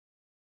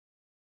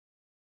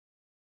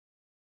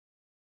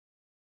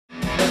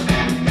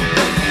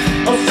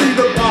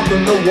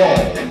in the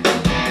wall.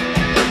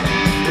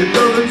 It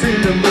doesn't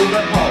seem to move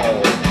at all.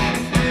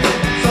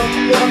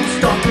 Someone's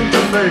talking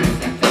to me.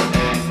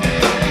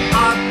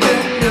 I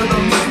can hear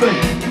them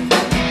speak.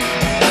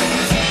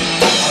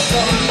 I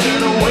gotta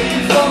get away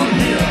from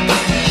here.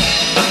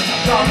 I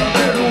gotta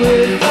get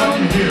away from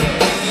here.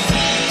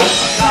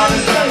 I gotta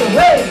get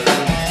away.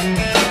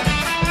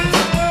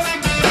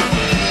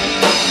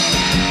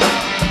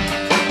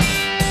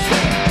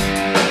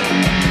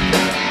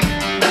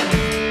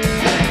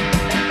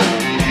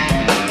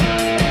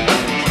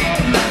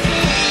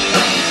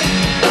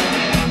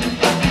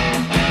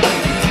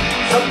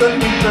 Something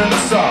deep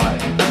inside.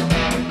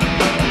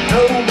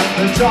 No,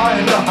 they're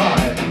trying to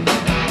hide.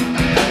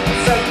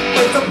 Said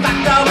it's a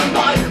fact out of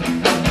life.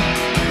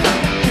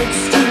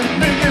 It's too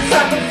big a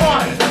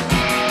sacrifice.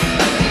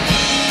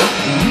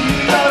 We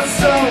got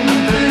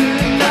something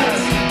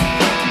that's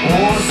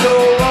oh so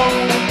wrong.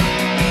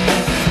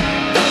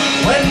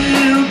 When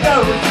you go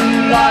through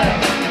life,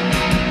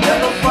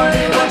 never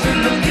find what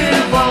you're looking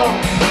for.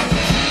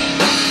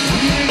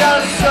 We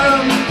got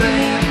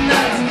something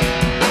that's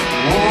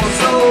oh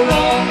so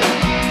wrong.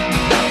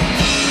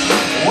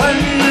 When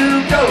you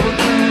go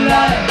through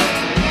life,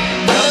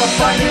 never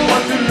finding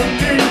what you're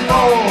looking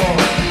for.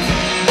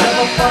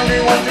 Never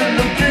finding what you're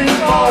looking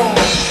for.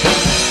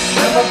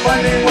 Never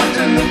finding what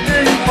you're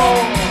looking for.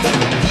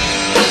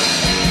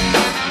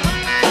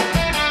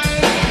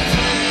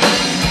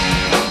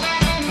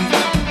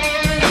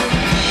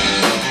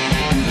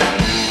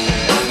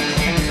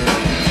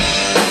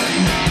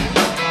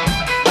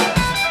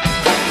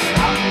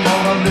 I'm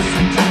gonna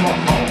listen to my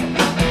heart.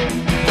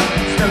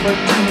 It's never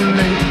too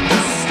late to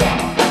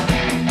start.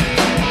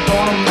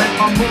 Gonna make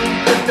my move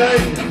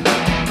today.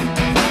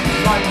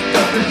 Like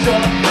a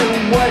shot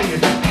away.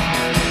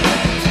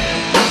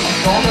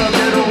 I'm gonna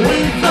get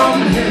away from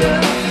here.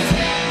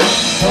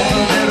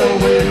 Gonna get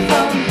away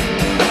from here.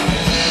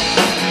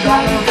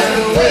 Gonna get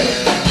away.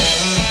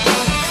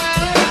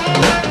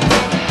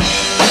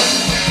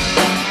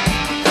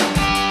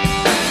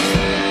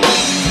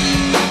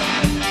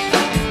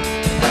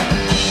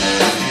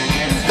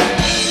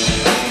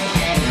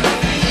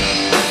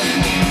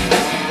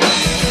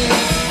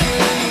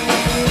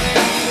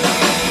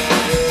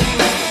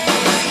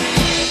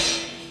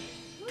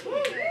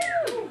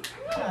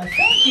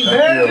 Thank you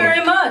very,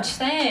 very much.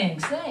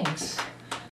 Thanks.